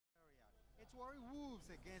It's Warri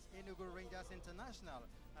Wolves against Enugu Rangers International,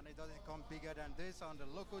 and it doesn't come bigger than this on the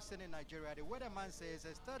local scene in Nigeria. The weatherman says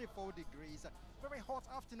it's 34 degrees. Very hot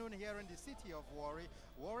afternoon here in the city of Warri.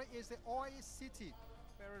 Warri is the oil city,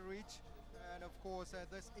 very rich, and of course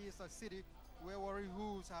this is a city where Warri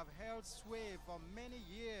Wolves have held sway for many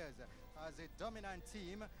years as a dominant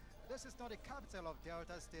team. This is not the capital of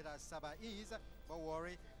Delta State as Saba is, but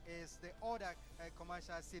Warri is the other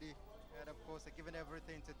commercial city. And of course, given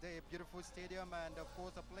everything today, beautiful stadium, and of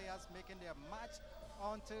course the players making their march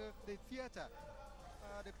onto the theater.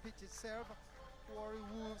 The pitch itself, Warri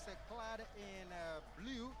Wolves are clad in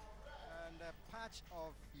blue and a patch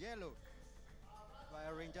of yellow,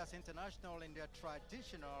 while Rangers International in their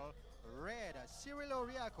traditional red. Cyril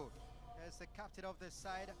Oriako is the captain of the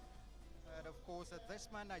side. And of course, this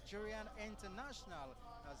man, Nigerian international,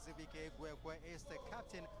 Zibike Gwekwe, is the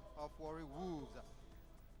captain of Warri Wolves.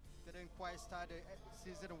 Didn't quite start the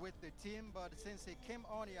season with the team, but since he came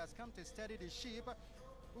on, he has come to steady the ship.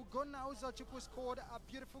 Ugonna Uzochukwu scored a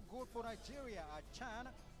beautiful goal for Nigeria at Chan,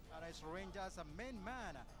 and it's Rangers a main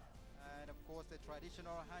man. And of course, the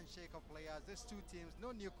traditional handshake of players. These two teams,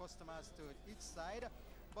 no new customers to each side.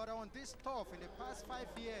 But on this turf, in the past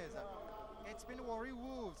 5 years, it's been Warri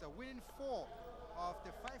Wolves winning 4 of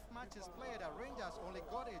the 5 matches played. Rangers only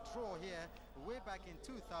got a draw here way back in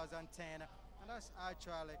 2010. And that's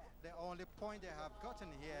actually the only point they have gotten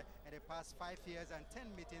here in the past 5 years and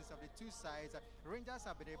 10 meetings of the two sides. Rangers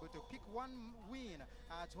have been able to pick one win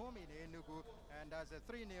at home in Enugu, and that's a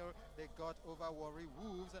 3-0 they got over Warri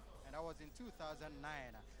Wolves, and that was in 2009.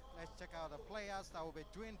 Let's check out the players that will be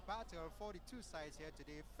doing battle for the two sides here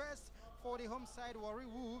today. First, for the home side, Warri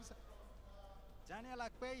Wolves, Daniel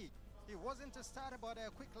Akpeyi. He wasn't a starter, but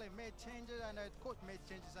quickly made changes, and the coach made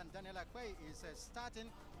changes, and Daniel Akpeyi is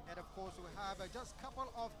starting. And of course, we have just a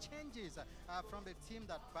couple of changes from the team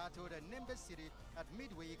that battled Nembe City at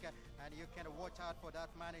midweek, and you can watch out for that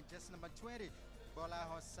man in just number 20. Bola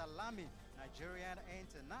Salami, Nigerian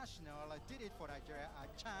international, did it for Nigeria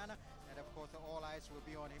at Chan, and of course all eyes will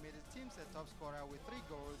be on him. He is the team's top scorer with 3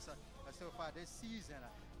 goals so far this season,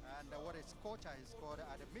 and what his coach has scored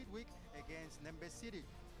at the midweek against Nembe City.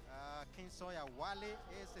 King Sawyer Wale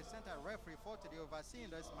is the center referee for today,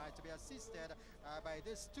 overseeing this match, to be assisted by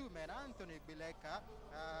these two men, Anthony Bileka,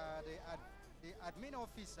 the admin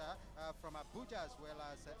officer from Abuja, as well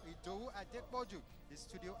as Idowu Adekboju, the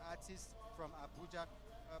studio artist from Abuja.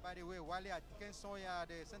 By the way, Wale King Sawyer,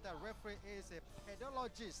 the center referee, is a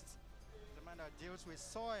pedologist, the man that deals with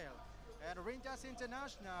soil. And Rangers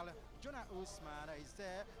International, Jonah Usman is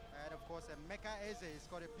there, and of course Emeka Eze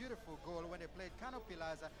scored a beautiful goal when they played Kano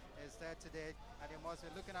Pillars is there today, and they must be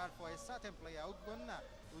looking out for a certain player. Ugonna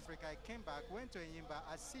Uzrika came back, went to Yimba,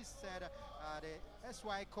 assisted the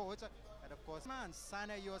SY coach, and of course Usman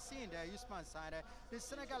Sane, you're seeing there, Usman Sane, the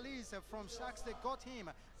Senegalese from Sharks, they got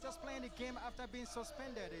him just playing the game after being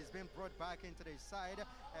suspended. He's been brought back into the side,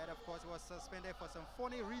 and of course was suspended for some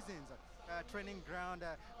funny reasons. Training ground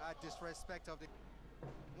disrespect of the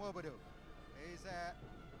Mwobodo. His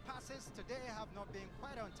passes today have not been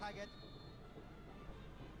quite on target.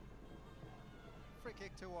 Free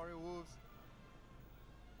kick to Warri Wolves.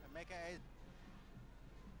 Emeka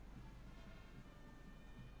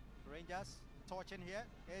Rangers touching here.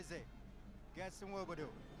 Eze gets to Mwobodo.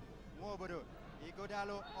 Mwobodo.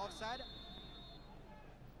 Igodalo offside.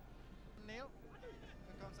 Neil.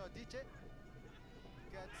 Here comes Odiche.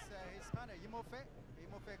 Gets his man, Imofe.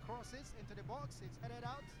 Imofe crosses into the box. It's headed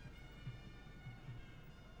out.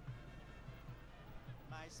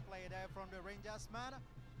 Nice play there from the Rangers man.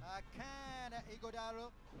 Can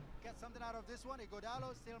Igodalo get something out of this one?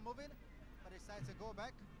 Igodalo still moving, but decides to go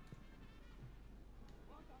back.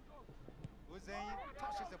 Uzein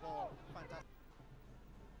touches the ball. Fantastic.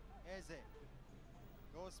 Eze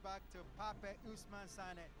goes back to Pape Usman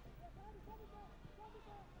Sane.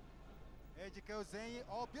 Ejike Uzein,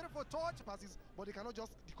 oh, beautiful touch. Passes, but they cannot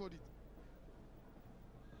just decode it.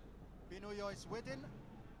 Binuyo is waiting.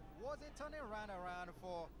 Was it turning around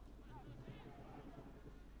for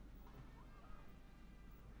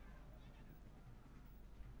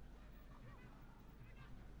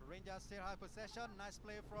Rangers? Still have possession. Nice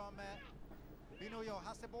play from Binuyo.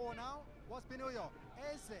 Has the ball now. What's Binuyo?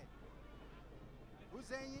 Eze.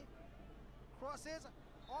 Uzein crosses.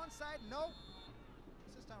 Onside, no.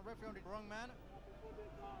 Assistant referee on the wrong man.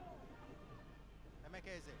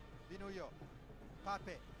 Emeka Eze. Binuyo.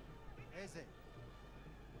 Pape. Eze.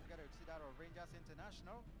 You got to see that of Rangers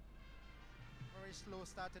International. Very slow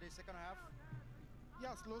start to the second half.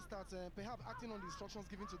 Yeah, slow start, perhaps acting on the instructions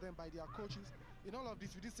given to them by their coaches. In all of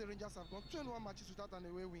this, we did say Rangers have gone 21 matches without an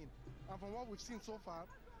away win. And from what we've seen so far,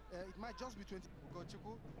 It might just be 20.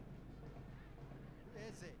 Ugochukwu.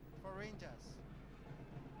 Eze for Rangers.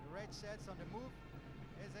 The red shirts on the move.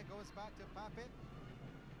 Eze goes back to Pape.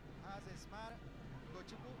 Has a smile.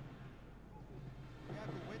 Ugochukwu.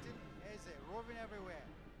 Riaku waiting. Eze roving everywhere.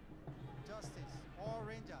 Justice. All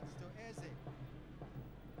Rangers to Eze.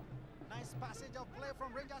 Nice passage of play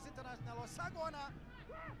from Rangers International. Osagona.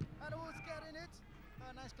 And who's getting it?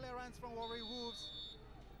 A nice clearance from Warri Wolves.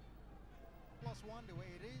 +1 the way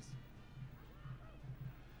it is.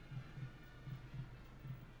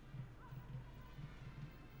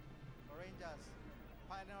 Rangers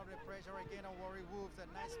piling up the pressure again on Warri Wolves. A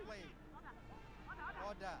nice play.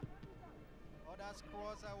 Oda's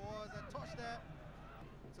crosser was a touch there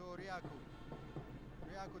to Riaku.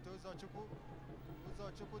 Riaku to Uzochukwu.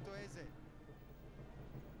 Uzochukwu to Eze.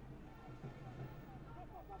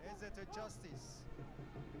 Eze to Justice.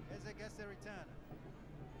 Eze gets the return.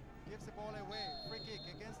 Gives the ball away. Free kick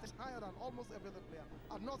against the... Higher than almost every other player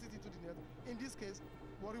and not hit it to the net. In this case,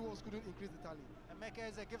 Warri Wolves couldn't increase the tally. Emeka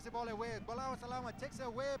Eze gives the ball away. Bola Salama takes it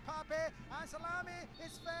away. Pape and Salami.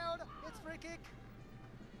 It's failed. It's free kick.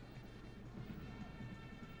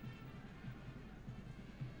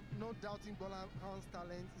 No doubting Bola's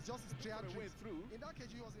talent. It's just his way through. In that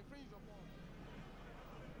case, he was infringed upon.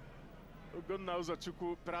 Ugonna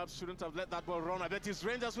Uzochukwu perhaps shouldn't have let that ball run. I bet it's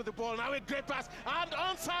Rangers with the ball. Now a great pass. And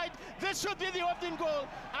onside. This should be the opening goal.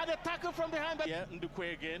 And a tackle from behind. Yeah,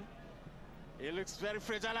 Ndukwe again. He looks very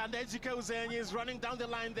fragile. And Ejike Uzenyi is running down the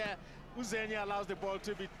line there. Uzenyi allows the ball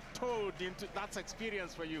to be towed into... That's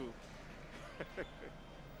experience for you.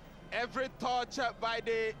 Every touch by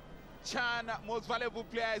the Chan most valuable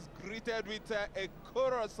player is greeted with a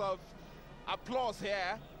chorus of applause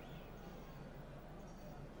here.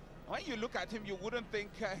 When you look at him, you wouldn't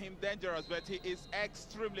think him dangerous, but he is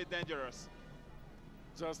extremely dangerous.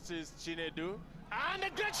 Justice Chinedu. And a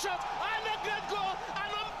great shot, and a great goal,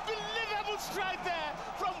 an unbelievable strike there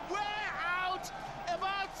from way out,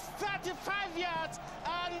 about 35 yards,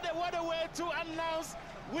 and what a way to announce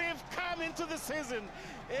we've come into the season.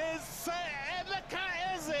 Is Emeka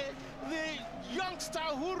Eze, the youngster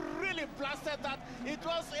who really blasted that. It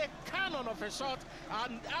was a cannon of a shot,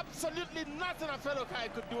 and absolutely nothing a fellow guy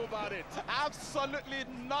could do about it. Absolutely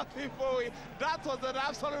nothing, Bowie. That was an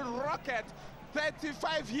absolute rocket.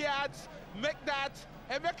 35 yards, make that.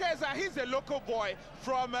 Emeka Eze, he's a local boy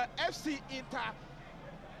from FC Inter.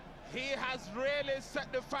 He has really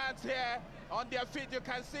set the fans here on their feet. You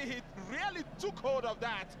can see he really took hold of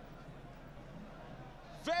that.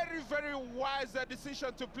 Very, very wise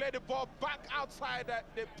decision to play the ball back outside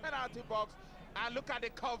the penalty box. And look at the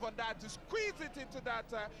curve on that, to squeeze it into that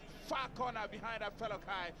far corner behind that fellow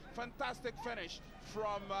guy. Fantastic finish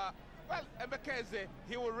from, well, Emeka Eze.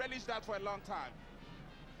 He will relish that for a long time.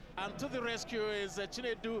 And to the rescue is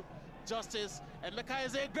Chinedu Justice. Emeka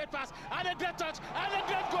Eze, a great pass, and a great touch, and a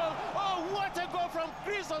great goal. Oh, what a goal from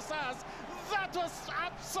Chris Osas. That was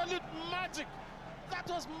absolute magic. That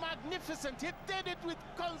was magnificent. He did it with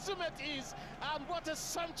consummate ease. And what a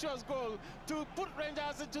sumptuous goal to put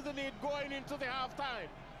Rangers into the lead going into the halftime.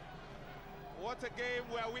 What a game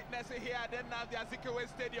we're witnessing here at the Nnamdi Azikiwe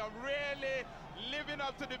Stadium. Really living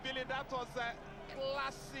up to the billing. That was a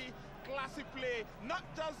classy play. Not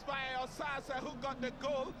just by Osas who got the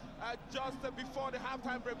goal just before the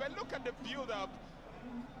halftime break. But look at the build-up.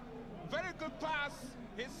 Very good pass.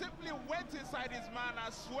 He simply went inside his man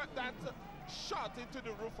and swept that shot into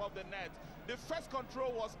the roof of the net. The first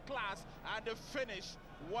control was class, and the finish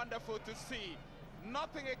wonderful to see.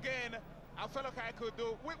 Nothing again a fellow guy could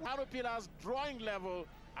do. Caterpillar's drawing level,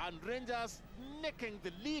 and Rangers nicking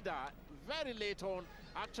the leader very late on,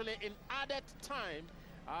 actually in added time.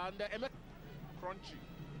 And Crunchy.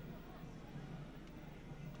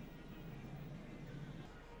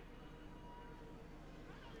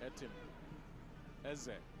 Etim. Eze.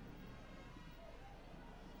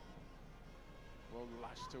 Well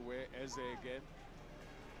lashed away. Eze again.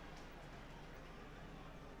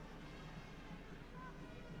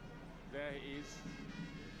 There he is.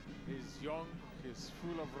 He's young, he's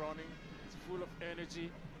full of running, he's full of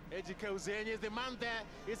energy. Ejike Uzenyi is the man there.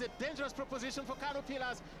 It's a dangerous proposition for Kano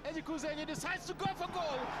Pillars. Ejike Uzenyi decides to go for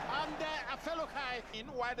goal, and a fellow high. In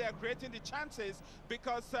while they're creating the chances,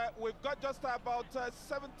 because we've got just about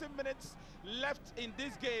 17 minutes left in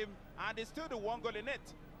this game, and it's still the one goal in it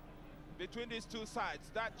between these two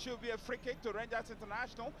sides. That should be a free kick to Rangers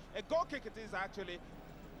International. A goal kick it is actually.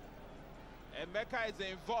 Emeka is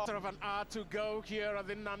involved. Sort of an hour to go here at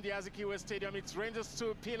the Nnamdi Azikiwe Stadium. It's Rangers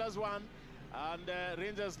 2, Pillars 1. And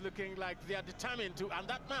Rangers looking like they are determined to. And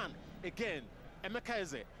that man, again, Emeka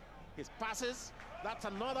Eze, his passes, that's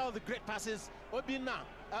another of the great passes. Obina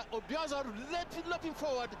Obiozo leaping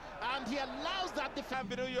forward, and he allows that defense.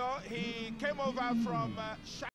 He came over from